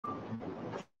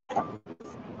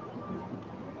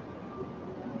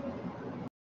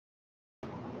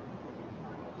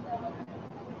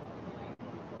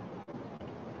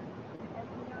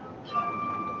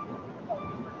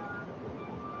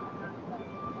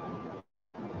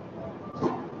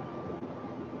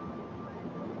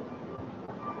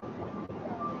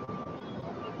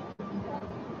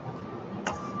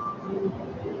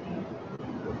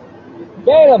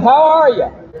Caleb, how are you?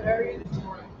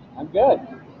 I'm good.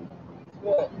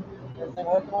 Good. Everything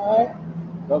working all right?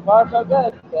 So far, so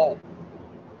good. Good.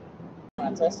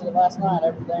 I tested it last night.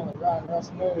 Everything was running real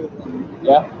smooth.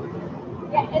 Yeah.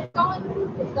 Yeah, it's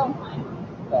going fine.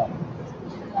 Okay.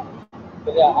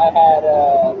 But yeah, I had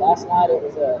last night. It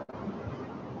was a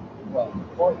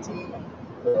 14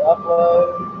 for the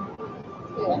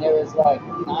upload, and it was like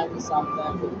 90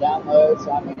 something for the download.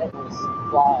 So I mean, it was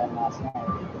flying last night.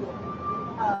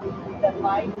 The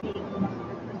live feed.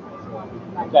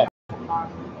 Okay.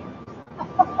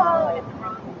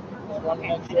 Just wanted to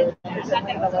make sure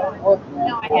everything was working.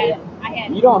 No, I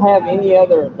had. You don't have any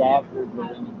other adapters or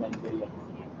anything, do you?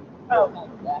 Oh,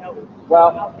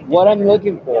 Well, what I'm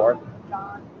looking for,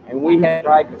 and we have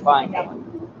tried to find one,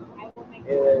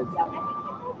 is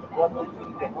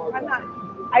I'm not.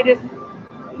 I just.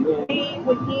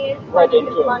 When he is Right his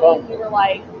into it, money, phone. you were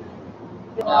like,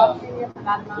 you know, for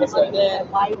that amount of So money,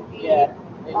 then, live feed, yeah,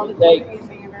 all the take TV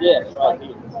banners, this right like,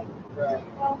 here. right.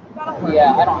 well, that'll work.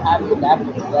 Yeah, I don't have the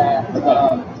adapter for that.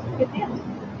 Get them.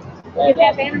 And Get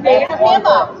that banner that's made. one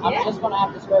that Yeah. I'm just gonna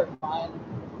have to start buying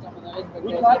some of those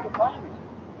We because tried to find it.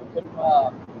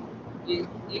 you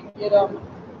can get them.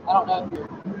 I don't know if you're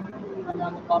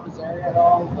around the Columbus area at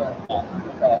all, but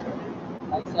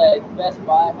like I say, Best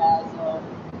Buy has them.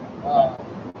 I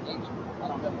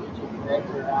don't know if each Greg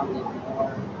are around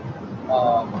anymore.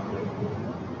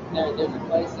 There's a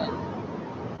place in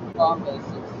Columbus.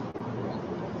 It's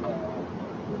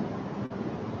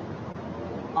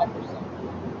Microsoft.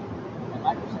 And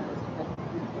Microsoft is a big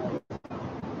place.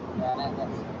 And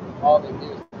that's all they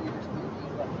do is computers,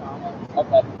 TVs, electronics.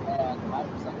 Okay. And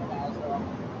Microsoft has them.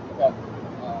 Okay.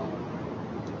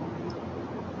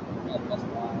 Yeah, Best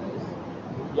Buy is.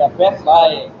 Yeah, Best Buy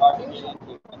is hard to get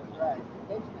into. Right.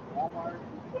 Walmart.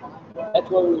 That's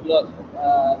where we would look.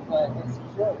 But it's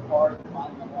really hard to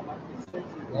find them at Walmart because since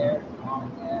you're there now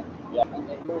and then, Yeah. and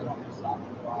they really don't restock a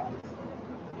lot.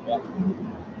 Yeah.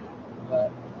 But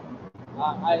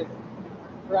I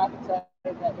forgot to tell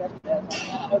you that yesterday. I was like,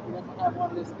 man, I hope he doesn't have one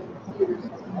of those big computers. I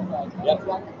was like, no, Yep. he's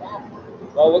got an adapter.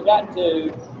 Well, we got two,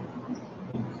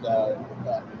 so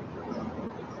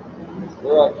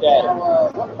we're okay. So,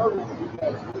 what program do you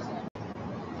guys use?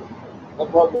 What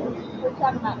program? We're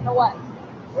talking about for what?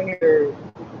 When you're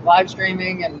live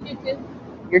streaming and YouTube.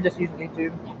 you're just using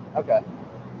YouTube? Yeah. Okay.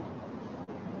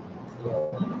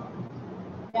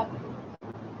 Yep.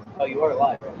 Oh, you are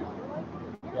live right now?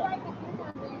 Yeah.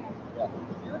 Yeah.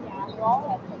 Yeah, you all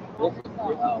have to. This is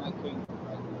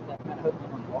That kind of hooked me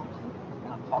on the box.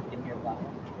 I'm talking here about it.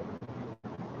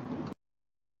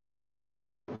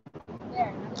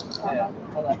 There.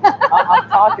 I'm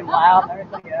talking loud and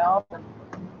everything else, and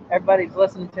everybody's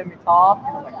listening to me talk.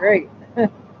 And I'm like, great.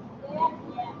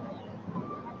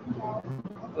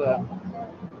 So,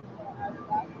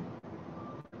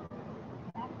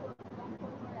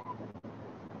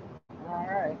 all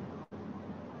right.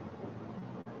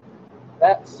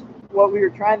 That's what we were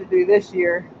trying to do this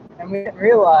year, and we didn't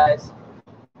realize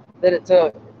that it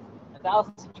took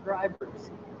 1,000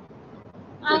 subscribers.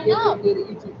 I know. To do the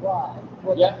YouTube Live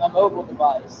with Yeah. a mobile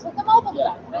device. With the mobile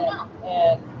Yeah. stuff. I know.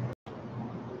 And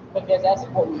because that's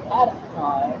what we had at the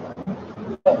time.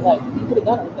 But like you could have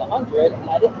done it with 100, and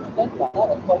I didn't think about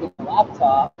that. I plugged in a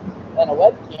laptop and a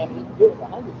webcam, and you can do it with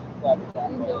 100 subscribers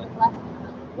that You do way. it with less.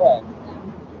 Right.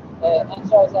 And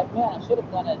so I was like, man, I should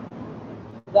have done it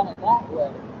that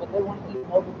way. But they wanted to use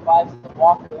mobile devices to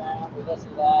walk around or this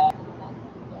or that.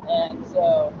 And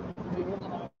so we were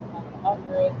going to have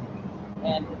 100,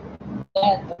 and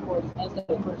that, of course, instead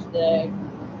of the first day,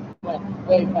 went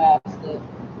way past it.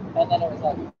 And then it was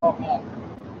like, oh man,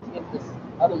 to get this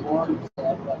other one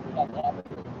stuff, like we have to have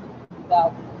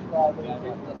 1,000 subscribers.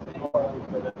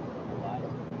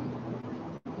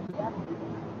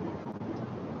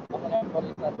 And then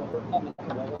everybody's like, well, we're coming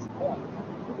anyway, what's the point?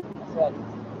 I said,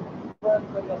 for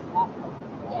everybody else not coming.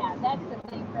 Yeah, that's the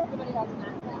thing. For everybody else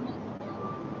not coming,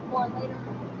 or later, if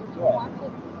you Right. watch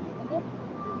it, and this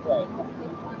Right. if you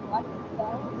want to watch it, so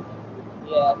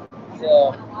Yeah, if so, you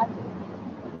want to watch it.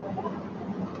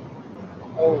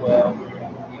 oh well.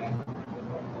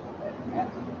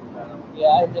 Yeah,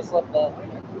 I just left that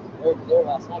over there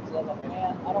last night because I was like,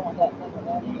 man, I don't want that thing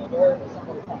around in the dirt or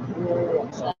somebody come through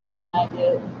and snag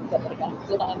it. Somebody come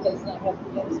sit on it, snag up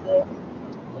against it.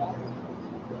 Yeah.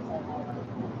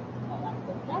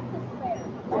 That's the fair.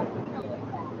 That's the truth.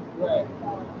 Right. So, you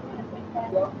want to think that?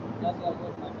 Well, that's what I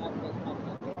was my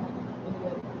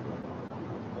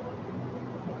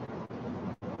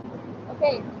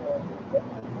Okay,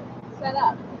 set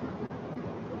up.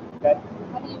 Okay.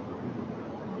 How do you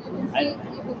can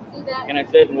see that? Can I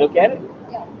sit and look at it?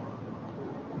 Yeah.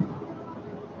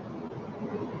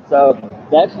 So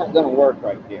that's not going to work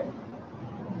right there.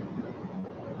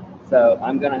 So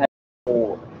I'm going to have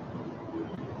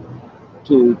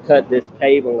to cut this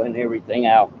cable and everything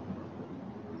out.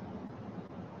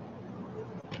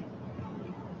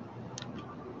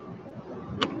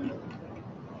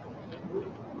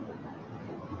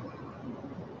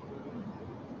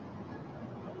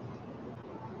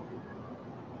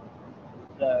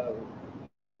 So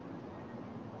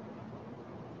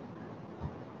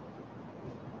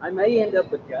I may end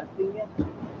up adjusting it,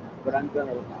 but I'm going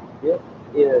to, this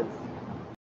is,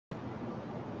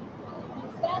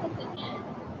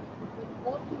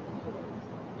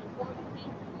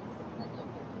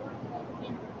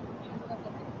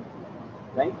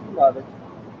 thank you, Mother.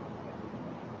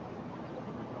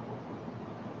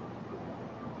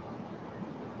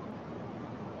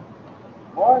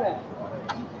 Morning.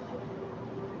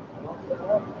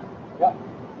 Yeah,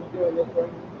 you doing this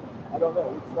thing? I don't know.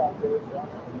 Which side do it?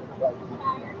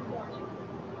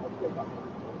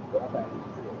 Okay.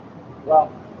 Well,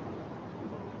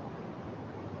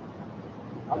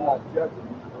 I'm not judging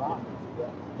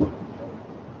you.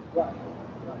 Right.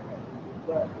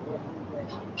 But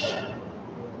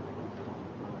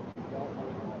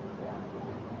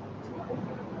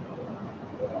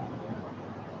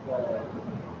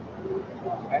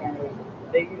I don't know.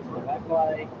 They use the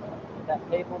Wi-Fi, that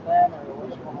cable then, or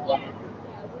which one?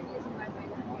 Yeah, we're using Wi-Fi.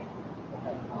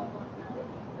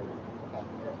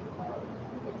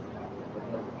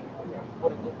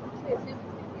 What is it?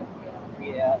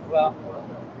 Yeah, well,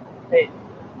 hey,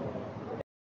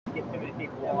 get too many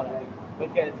people on it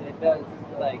because it does,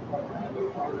 like,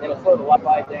 it'll slow the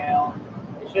Wi-Fi down.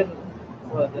 It shouldn't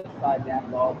slow this side down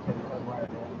at all because it's where it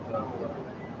is. So.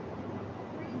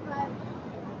 Pretty much,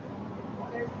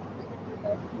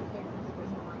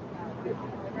 there's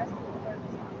the rest of the work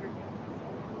is not working.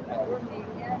 We're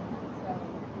media, so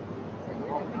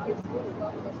if it gets too slow,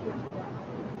 we'll switch it down.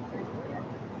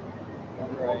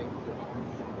 Right.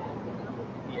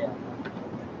 Yeah.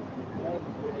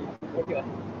 Okay.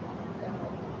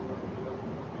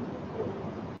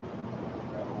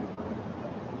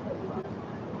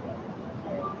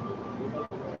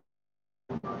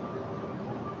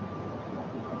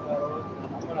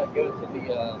 I'm gonna go to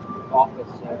the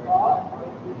office there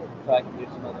so I can do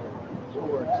some other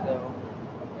work still.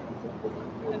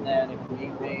 And then if you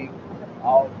need me,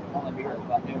 I'll only be here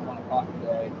about noon, 1 o'clock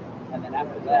today. And then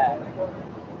after that,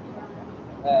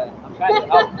 I'm kind of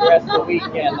out for the rest of the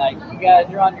weekend. Like, you guys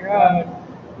are on your own.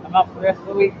 I'm out for the rest of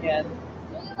the weekend.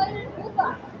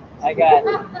 I got,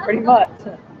 pretty much,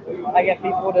 I got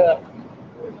people to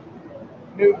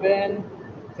move in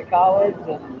to college,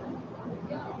 and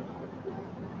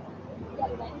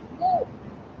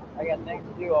I got things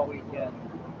to do all weekend.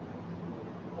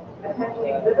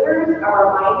 Visitors are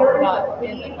reminded Not to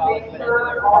in the please college, make but sure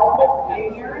into all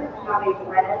juniors have a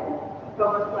red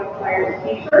Thomas Fire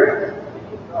t-shirt.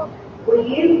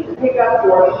 Please pick up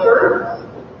your shirts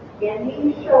in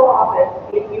the show office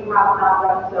if you have not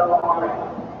done so already.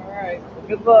 All right.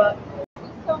 Good luck. Thank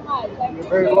you so much. You're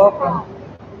very welcome.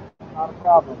 Not a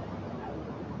problem.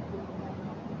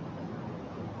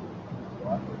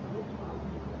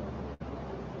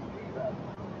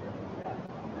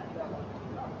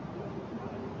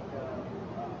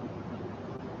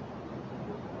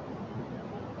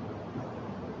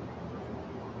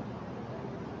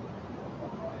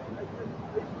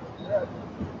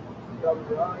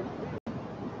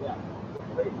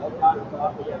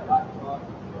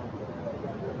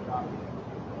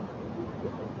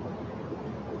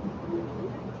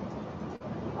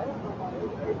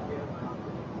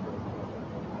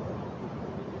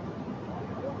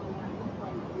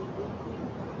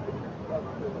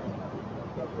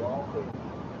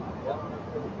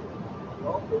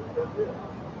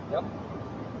 Yep.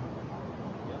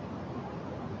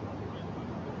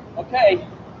 Okay.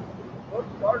 What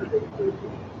started it?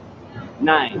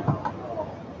 9.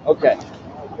 Okay.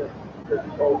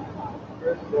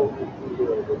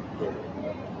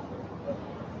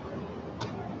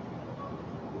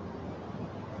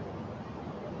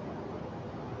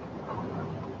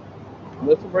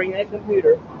 Let's bring that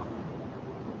computer.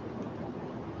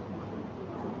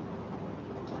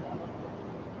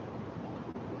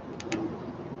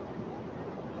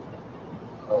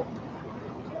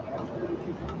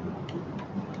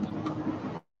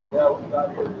 Yeah, we got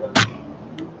here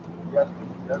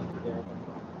yesterday.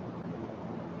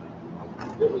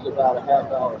 It was about a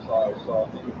half hour, so I saw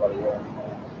anybody wearing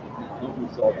masks. Nobody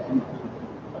saw 2 people.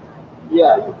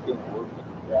 Yeah, you can work it.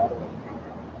 Yeah,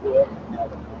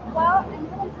 Well, I'm going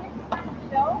to take the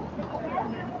show.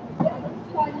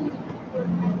 Okay.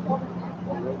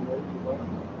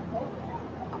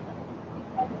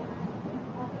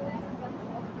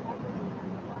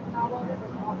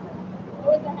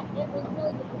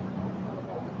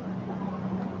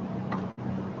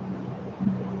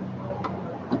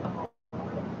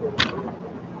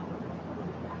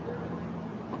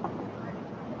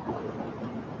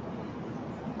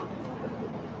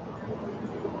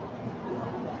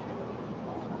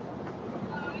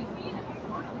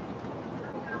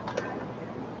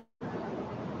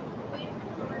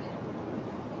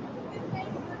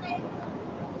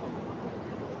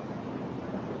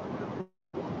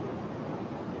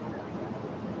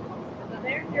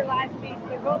 feet.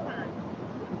 They're both on.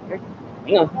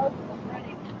 Hang on. Both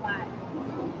running flat.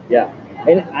 Yeah.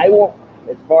 And I won't,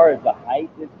 as far as the height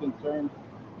is concerned,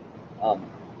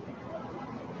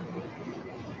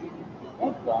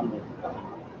 what's on this?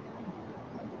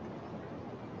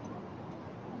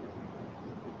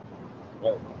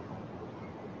 There we go.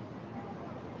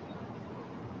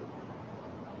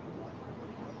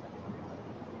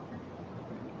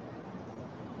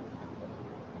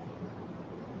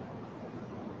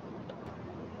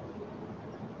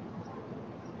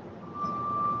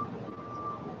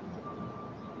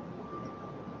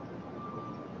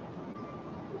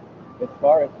 As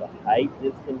far as the height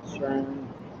is concerned,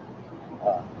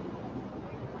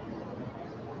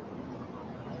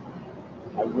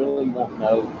 I really won't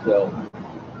know till.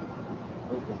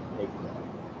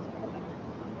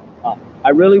 I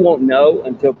really won't know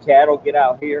until cattle get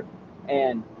out here,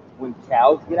 and when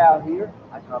cows get out here,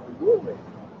 I probably will raise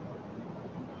them.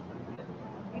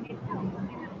 Okay.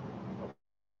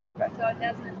 So it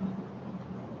doesn't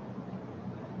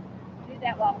do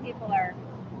that while people are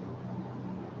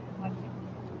watching.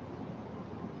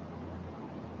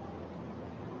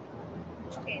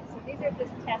 Okay, so these are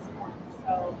just test ones.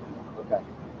 So Okay.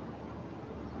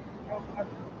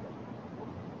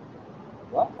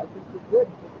 Well, I think we're good.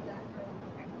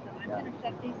 so I'm going to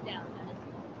shut these down then.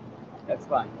 That's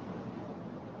fine.